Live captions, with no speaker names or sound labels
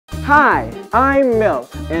Hi, I'm Milk,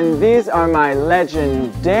 and these are my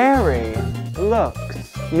legendary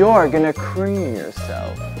looks. You're gonna cream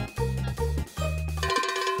yourself.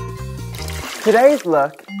 Today's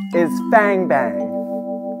look is Fang Bang.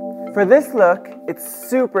 For this look, it's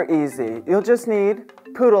super easy. You'll just need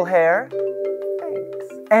poodle hair, thanks,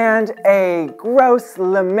 and a gross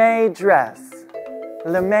lame dress.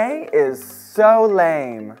 Lame is so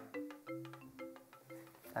lame.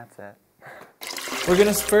 That's it. We're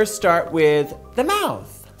gonna first start with the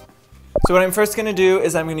mouth. So what I'm first gonna do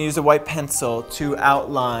is I'm gonna use a white pencil to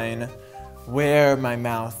outline where my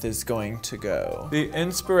mouth is going to go. The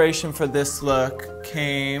inspiration for this look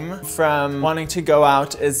came from wanting to go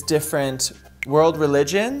out as different world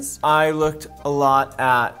religions. I looked a lot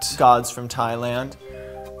at gods from Thailand,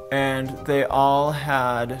 and they all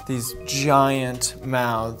had these giant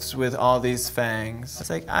mouths with all these fangs.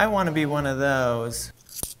 It's like, I want to be one of those.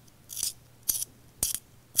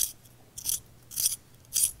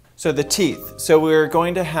 So the teeth. So we're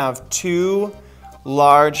going to have two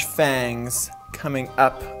large fangs coming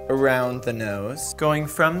up around the nose. Going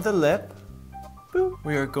from the lip, boop,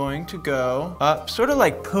 we are going to go up, sort of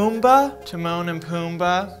like Pumbaa, Timon and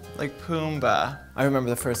Pumbaa, like Pumbaa. I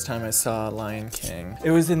remember the first time I saw Lion King.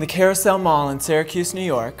 It was in the Carousel Mall in Syracuse, New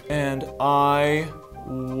York, and I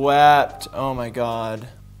wept. Oh my God.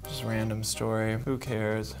 Just a random story, who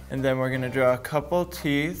cares? And then we're gonna draw a couple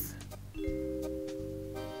teeth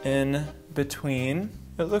in between.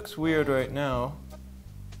 It looks weird right now.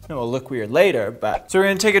 No, it'll look weird later, but. So we're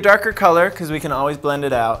gonna take a darker color, because we can always blend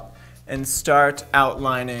it out, and start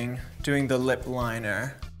outlining, doing the lip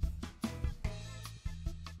liner.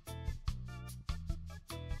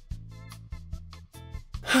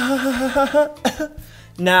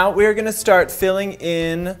 Now we're gonna start filling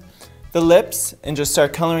in the lips and just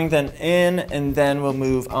start coloring them in, and then we'll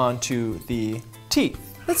move on to the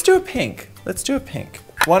teeth. Let's do a pink. Let's do a pink.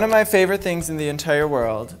 One of my favorite things in the entire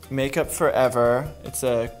world, Makeup Forever. It's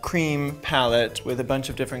a cream palette with a bunch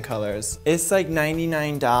of different colors. It's like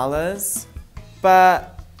 $99,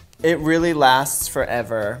 but it really lasts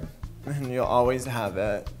forever, and you'll always have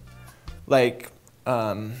it. Like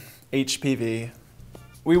HPV.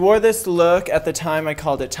 We wore this look at the time. I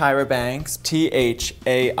called it Tyra Banks,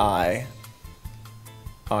 T-H-A-I-R-A,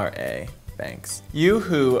 Banks.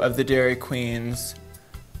 Yoo-hoo of the Dairy Queens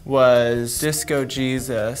was Disco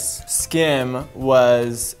Jesus. Skim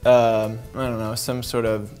was, I don't know, some sort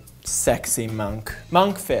of sexy monk.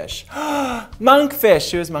 Monkfish. Monkfish!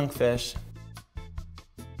 She was Monkfish.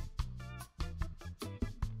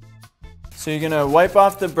 So you're gonna wipe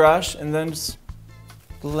off the brush and then just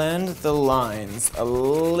blend the lines a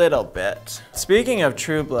little bit. Speaking of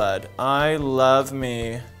True Blood, I love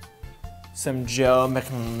me some Joe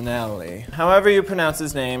McNally. However you pronounce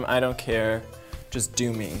his name, I don't care. Just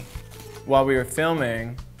do me. While we were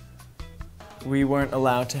filming, we weren't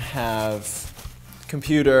allowed to have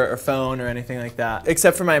computer or phone or anything like that.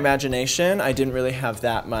 Except for my imagination, I didn't really have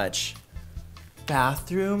that much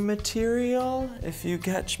bathroom material, if you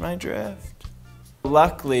catch my drift.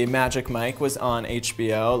 Luckily, Magic Mike was on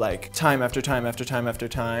HBO like time after time after time after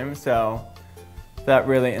time, so that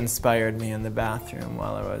really inspired me in the bathroom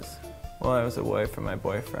while I was away from my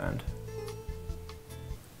boyfriend.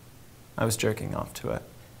 I was jerking off to it.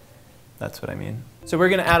 That's what I mean. So we're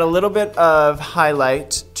gonna add a little bit of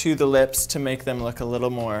highlight to the lips to make them look a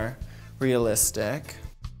little more realistic.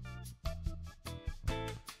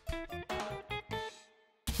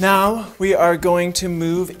 Now we are going to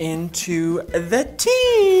move into the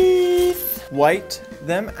teeth. White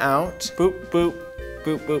them out. Boop, boop,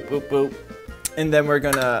 boop, boop, boop, boop. And then we're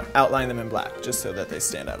gonna outline them in black just so that they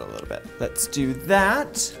stand out a little bit. Let's do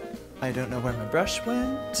that. I don't know where my brush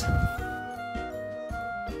went.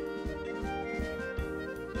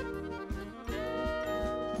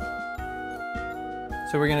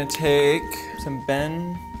 So we're gonna take some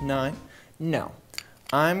Ben 9. No,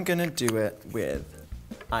 I'm gonna do it with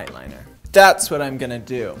eyeliner. That's what I'm gonna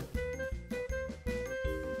do.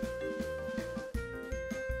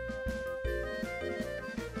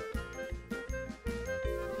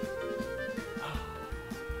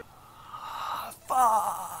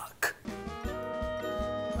 Fuck.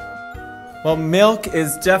 Well, Milk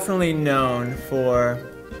is definitely known for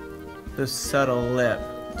the subtle lip.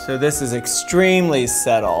 So this is extremely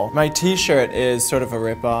subtle. My t-shirt is sort of a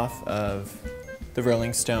ripoff of the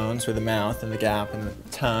Rolling Stones with the mouth and the gap and the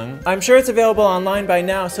tongue. I'm sure it's available online by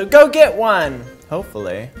now, so go get one!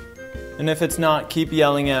 Hopefully. And if it's not, keep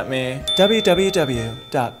yelling at me.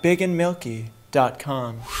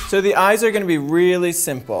 www.bigandmilky.com. So the eyes are gonna be really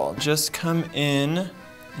simple. Just come in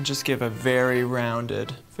and just give a very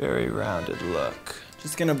rounded look.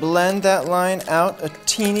 Just gonna blend that line out a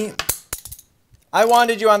teeny. I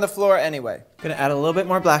wanted you on the floor anyway. Gonna add a little bit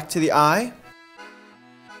more black to the eye.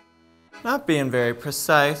 Not being very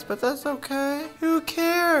precise, but that's okay. Who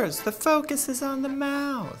cares? The focus is on the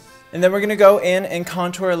mouth. And then we're gonna go in and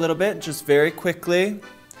contour a little bit, just very quickly.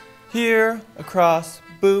 Here, across,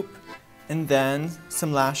 boop, and then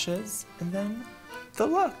some lashes, and then the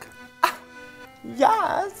look. Ah,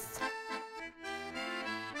 yes!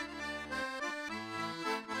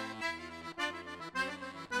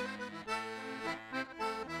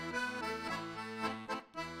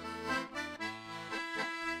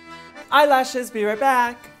 Eyelashes, be right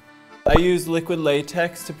back. I use liquid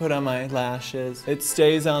latex to put on my lashes. It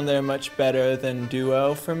stays on there much better than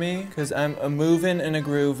Duo for me, because I'm a movin' and a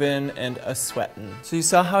groovin' and a sweatin'. So you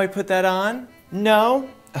saw how I put that on? No?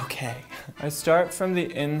 Okay. I start from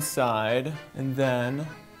the inside, and then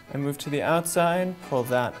I move to the outside, pull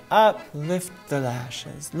that up, lift the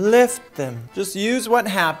lashes, lift them. Just use what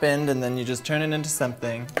happened, and then you just turn it into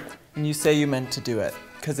something, and you say you meant to do it,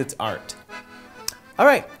 because it's art. All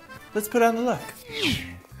right. Let's put on the look.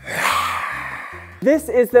 This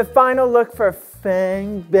is the final look for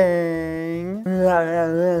Fang Bang. I'm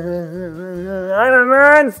a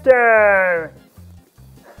monster!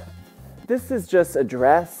 This is just a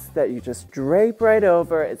dress that you just drape right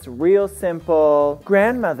over. It's real simple.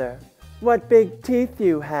 Grandmother, what big teeth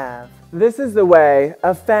you have. This is the way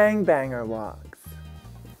a Fang Banger walks.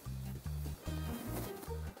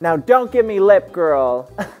 Now don't give me lip, girl.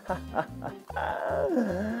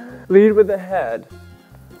 Lead with the head.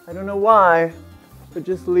 I don't know why, but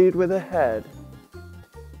just lead with the head.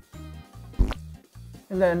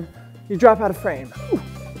 And then you drop out of frame.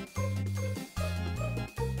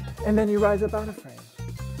 And then you rise up out of frame.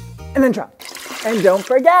 And then drop. And don't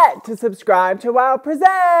forget to subscribe to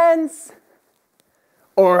WOWPresents!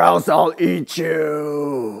 Or else I'll eat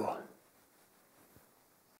you!